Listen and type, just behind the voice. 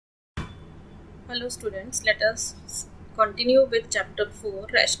Hello students, let us continue with chapter 4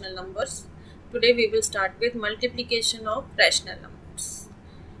 rational numbers. Today we will start with multiplication of rational numbers.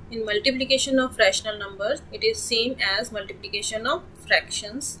 In multiplication of rational numbers, it is same as multiplication of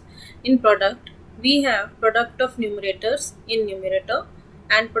fractions. In product, we have product of numerators in numerator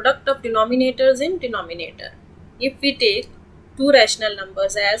and product of denominators in denominator. If we take two rational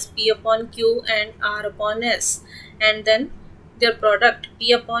numbers as p upon q and r upon s, and then their product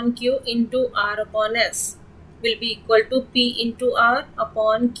p upon q into r upon s will be equal to p into r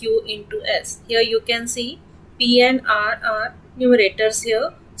upon q into s. Here you can see p and r are numerators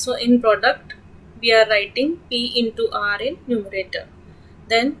here. So in product we are writing p into r in numerator.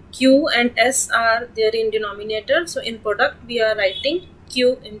 Then q and s are there in denominator. So in product we are writing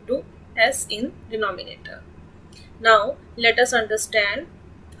q into s in denominator. Now let us understand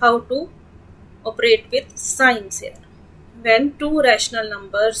how to operate with signs here. When two rational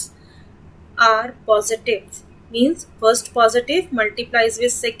numbers are positive, means first positive multiplies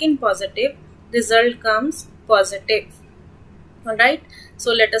with second positive, result comes positive. Alright,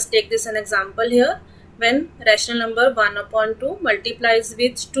 so let us take this an example here. When rational number 1 upon 2 multiplies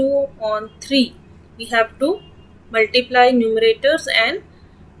with 2 on 3, we have to multiply numerators and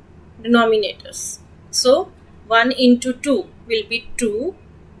denominators. So 1 into 2 will be 2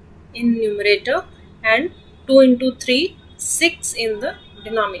 in numerator and 2 into 3 6 in the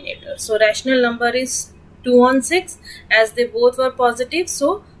denominator. So rational number is 2 on 6 as they both were positive,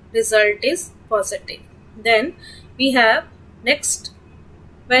 so result is positive. Then we have next,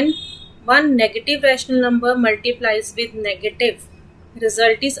 when one negative rational number multiplies with negative,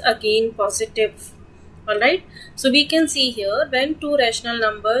 result is again positive. Alright, so we can see here when two rational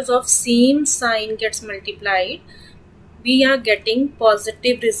numbers of same sign gets multiplied, we are getting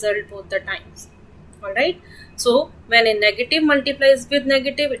positive result both the times. Alright, so when a negative multiplies with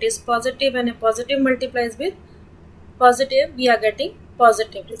negative, it is positive. When a positive multiplies with positive, we are getting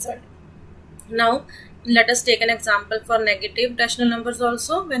positive result. Now let us take an example for negative rational numbers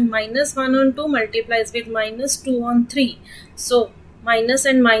also. When minus 1 on 2 multiplies with minus 2 on 3, so minus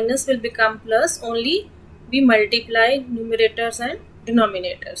and minus will become plus, only we multiply numerators and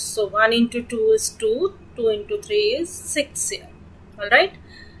denominators. So 1 into 2 is 2, 2 into 3 is 6 here. Alright,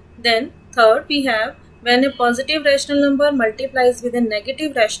 then third we have when a positive rational number multiplies with a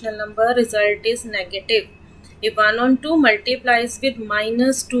negative rational number, result is negative. If 1 on 2 multiplies with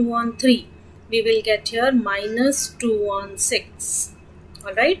minus 2 on 3, we will get here minus 2 on 6.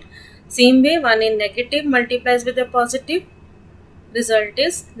 Alright, same way when a negative multiplies with a positive, result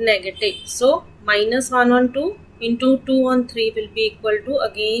is negative. So minus 1 on 2 into 2 on 3 will be equal to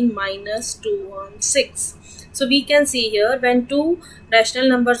again minus 2 on 6. So we can see here when two rational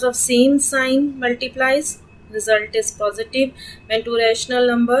numbers of same sign multiplies, result is positive. When two rational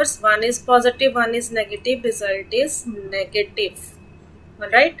numbers, one is positive, one is negative, result is negative.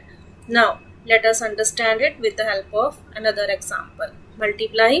 Alright, now let us understand it with the help of another example.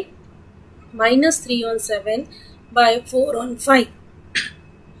 Multiply minus 3 on 7 by 4 on 5.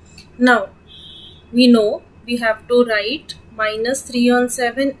 Now we know we have to write minus 3 on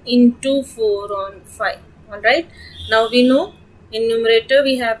 7 into 4 on 5. Alright, now we know in numerator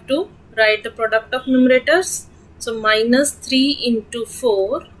we have to write the product of numerators. So minus 3 into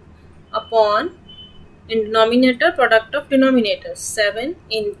 4 upon, in denominator, product of denominators, 7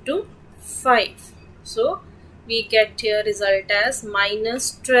 into 5. So we get here result as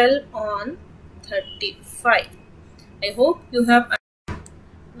minus 12 on 35. I hope you have.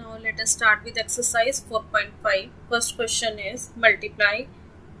 Now let us start with exercise 4.5. First question is multiply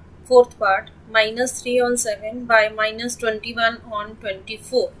fourth part minus 3 on 7 by minus 21 on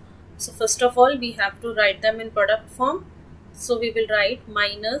 24. So first of all we have to write them in product form. So we will write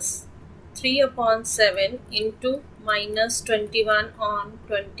minus 3 upon 7 into minus 21 on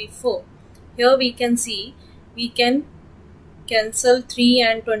 24. Here we can see we can cancel 3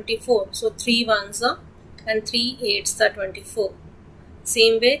 and 24. So 3 ones are and 3 eights are 24.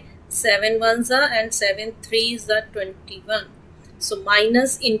 Same way 7 ones are and 7 threes are 21. So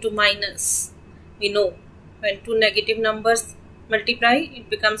minus into minus, we know when two negative numbers multiply it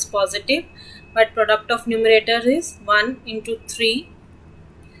becomes positive, but product of numerator is 1 into 3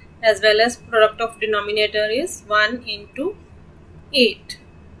 as well as product of denominator is 1 into 8.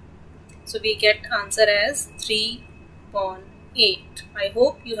 So we get answer as 3 upon 8. I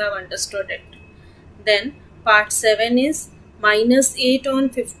hope you have understood it. Then part 7 is minus 8 on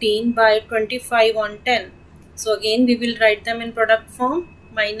 15 by 25 on 10. So again we will write them in product form.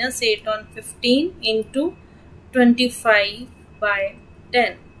 Minus 8 on 15 into 25 by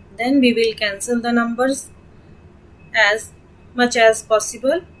 10. Then we will cancel the numbers as much as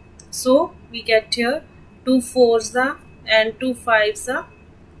possible. So we get here 2 4s are and 2 5s are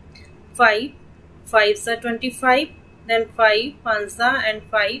 5, 5s are 25, then 5 1s are and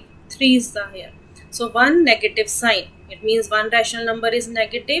 5 3s are here. So one negative sign, it means one rational number is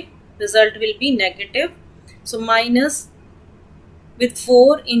negative, result will be negative. So minus with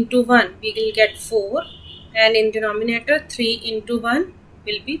 4 into 1 we will get 4, and in denominator 3 into 1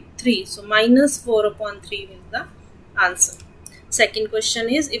 will be 3. So minus 4 upon 3 is the answer. Second question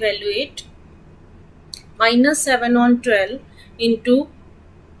is evaluate minus 7 on 12 into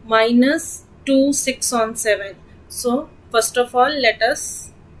minus 2 6 on 7. So first of all let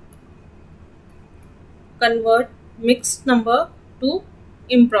us convert mixed number to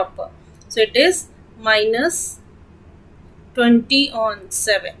improper. So it is minus 20 on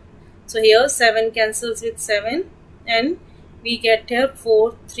 7. So here 7 cancels with 7 and we get here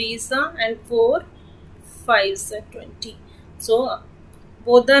 4 3s are and 4 5s are 20. So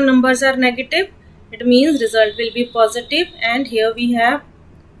both the numbers are negative, it means result will be positive, and here we have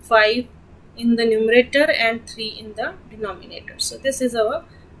 5 in the numerator and 3 in the denominator. So this is our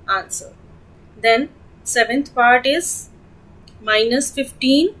answer. Then seventh part is minus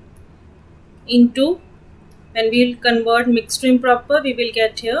 15 into, when we will convert mixed to improper, we will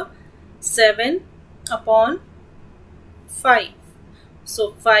get here 7 upon 5.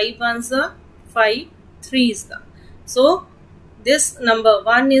 So 5 1s are 5 3s are. So this number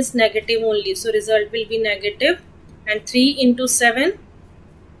 1 is negative only, so result will be negative, and 3 into 7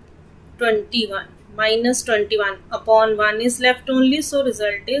 21, minus 21 upon 1 is left only, so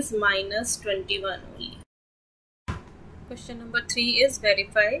result is minus 21 only. Question number 3 is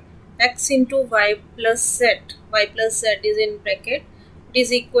verify x into y plus z. Y plus z is in bracket, it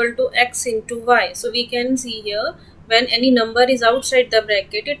is equal to x into y. So we can see here when any number is outside the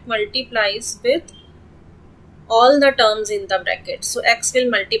bracket, it multiplies with all the terms in the bracket. So x will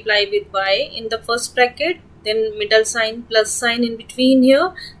multiply with y in the first bracket, then middle sign plus sign in between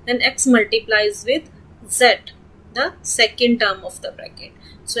here, then x multiplies with z, the second term of the bracket.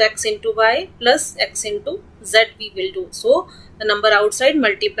 So x into y plus x into z we will do. So the number outside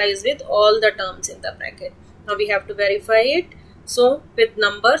multiplies with all the terms in the bracket. Now we have to verify it. So with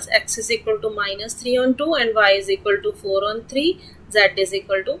numbers, x is equal to minus 3 on 2 and y is equal to 4 on 3, z is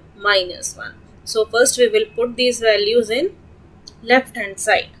equal to minus 1. So first we will put these values in left hand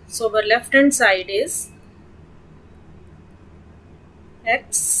side. So our left hand side is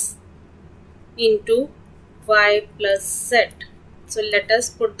x into y plus z. So let us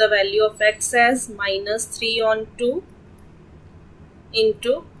put the value of x as minus 3 on 2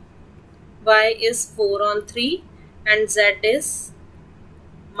 into y is 4 on 3 and z is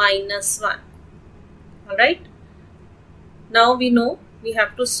minus 1. Alright. Now we know we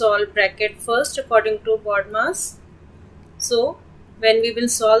have to solve bracket first according to BODMAS. So when we will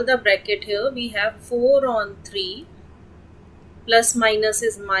solve the bracket here, we have 4 on 3 plus minus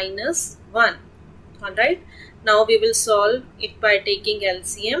is minus 1. Alright. Now we will solve it by taking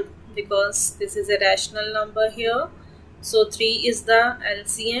LCM because this is a rational number here. So 3 is the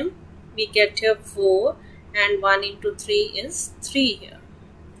LCM. We get here 4 and 1 into 3 is 3 here.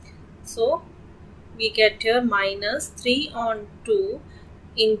 So we get here minus 3 on 2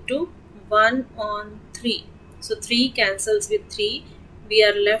 into 1 on 3. So 3 cancels with 3. We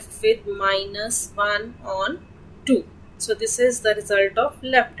are left with minus 1 on 2. So this is the result of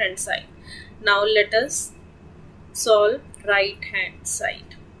left hand side. Now let us solve right hand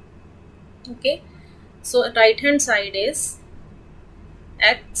side. Okay. So right hand side is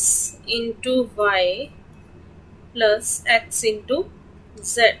x into y plus x into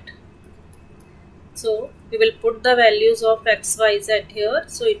z. So we will put the values of x, y, z here.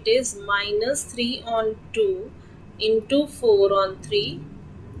 So it is minus 3 on 2 into 4 on 3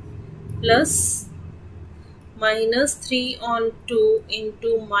 plus minus 3 on 2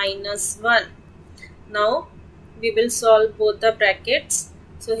 into minus 1. Now we will solve both the brackets.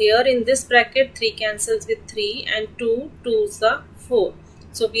 So here in this bracket 3 cancels with 3 and 2 2's are 4.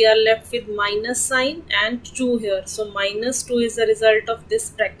 So we are left with minus sign and 2 here. So minus 2 is the result of this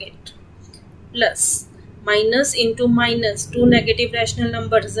bracket. Plus minus into minus, 2 negative rational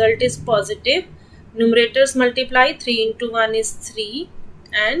number, result is positive. Numerators multiply, 3 into 1 is 3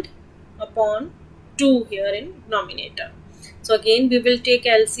 and upon 2 here in denominator. So again we will take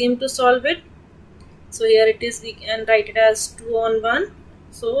LCM to solve it. So here it is, we can write it as 2 on 1.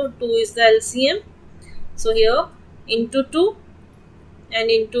 So 2 is the LCM. So here into 2 and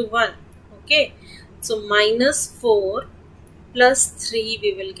into 1. Okay. So minus 4 plus 3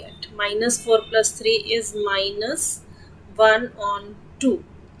 we will get. Minus 4 plus 3 is minus 1 on 2.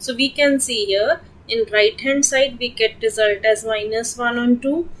 So we can see here in right hand side we get result as minus 1 on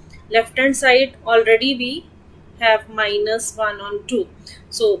 2. left hand side already we have minus 1 on 2.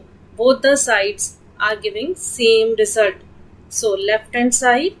 So both the sides are giving same result. So left hand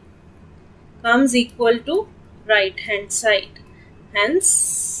side comes equal to right hand side,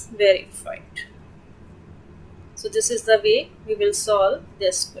 hence verified. So this is the way we will solve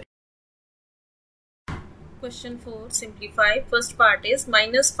this question. Question 4, simplify. First part is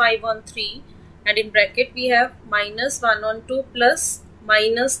minus 5 on 3 and in bracket we have minus 1 on 2 plus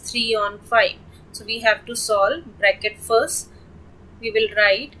minus 3 on 5. So we have to solve bracket first. We will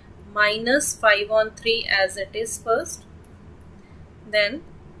write minus 5 on 3 as it is first. Then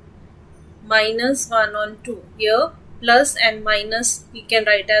minus 1 on 2. Here plus and minus we can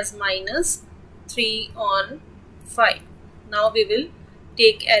write as minus 3 on 5. Now we will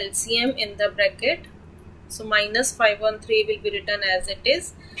take LCM in the bracket. So minus 5 on 3 will be written as it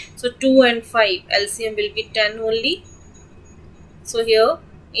is. So 2 and 5 LCM will be 10 only. So here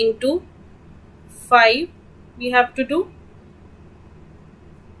into 5 we have to do,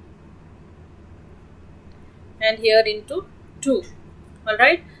 and here into 2.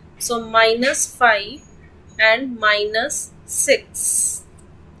 Alright. So minus 5 and minus 6.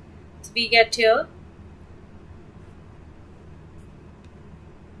 So we get here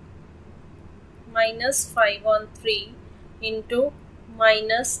minus 5 on 3 into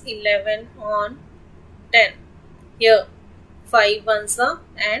minus 11 on 10. Here 5 ones are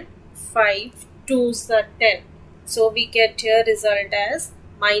and 5 2s are 10. So we get here result as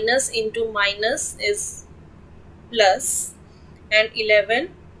minus into minus is plus and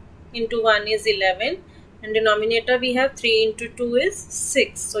 11 into 1 is 11 and denominator we have 3 into 2 is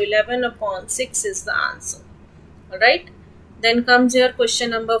 6. So 11 upon 6 is the answer. Alright. Then comes here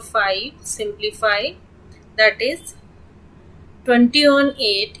question number 5, simplify. That is 20 on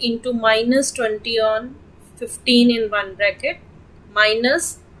 8 into minus 20 on 15 in one bracket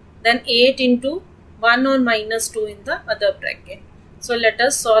minus then 8 into 1 on minus 2 in the other bracket. So let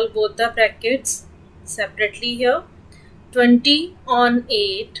us solve both the brackets separately here. 20 on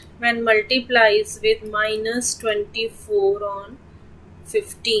 8 when multiplies with minus 24 on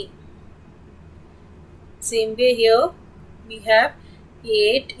 15. Same way here we have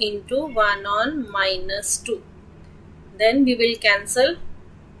 8 into 1 on minus 2. Then we will cancel.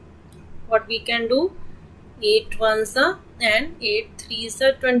 What we can do? 8 ones are and 8 threes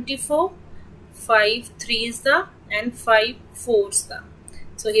are 24. 5 threes are and 5 fours are.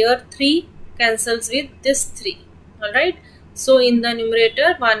 So here 3 cancels with this 3. Alright. So in the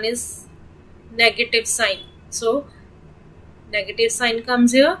numerator 1 is negative sign. So negative sign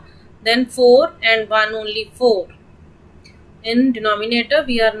comes here. Then 4 and 1 only 4. In denominator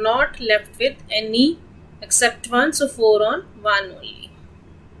we are not left with any except 1. So 4 on 1 only.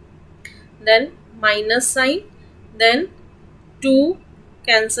 Then minus sign. Then 2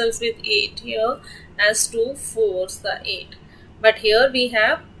 cancels with 8 here as 2 4s the 8. But here we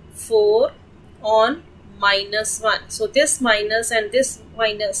have 4 on minus 1. So this minus and this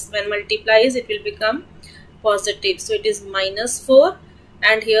minus when multiplies it will become positive. So it is minus 4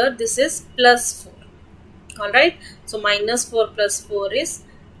 and here this is plus 4. Alright. So minus 4 plus 4 is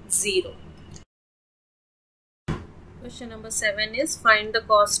 0. Question number 7 is find the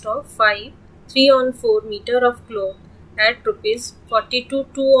cost of 5 3 on 4 meter of cloth at rupees 42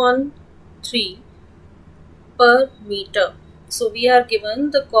 2 on 3 per meter. So we are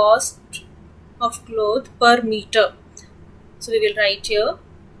given the cost of cloth per meter. So we will write here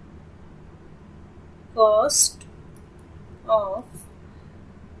cost of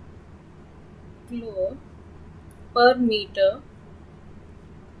cloth per meter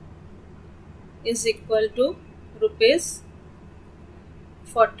is equal to rupees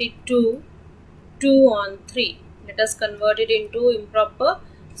 42 2 on 3. Let us convert it into improper.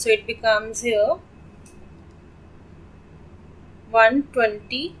 So it becomes here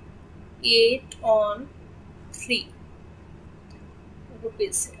 128 on 3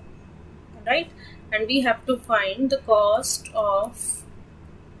 rupees here. Right? And we have to find the cost of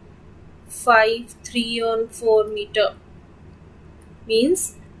 5 3 on 4 meter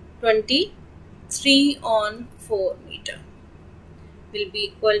means 23 on 4 meter will be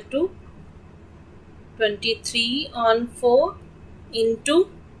equal to 23 on 4 into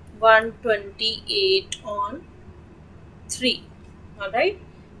 128 on 3. Alright.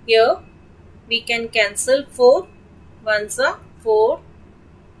 Here we can cancel 4. 1s are 4.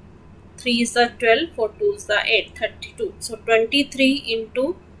 3s are 12. 4 2s are 8. 32. So 23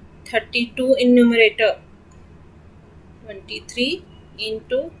 into 32 in numerator. 23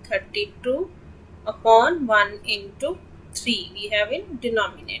 into 32 upon 1 into 3 we have in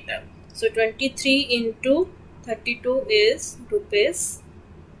denominator. So 23 into 32 is rupees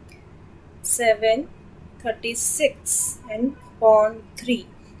 736 and 0.3,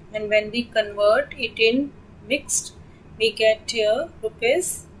 and when we convert it in mixed, we get here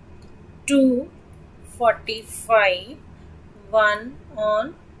rupees 245 1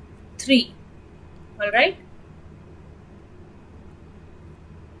 on 3. Alright,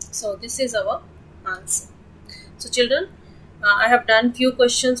 so this is our answer. So children, I have done few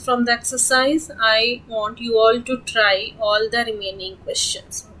questions from the exercise. I want you all to try all the remaining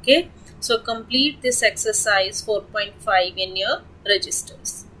questions. Okay, so complete this exercise 4.5 in your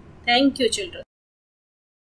registers. Thank you children.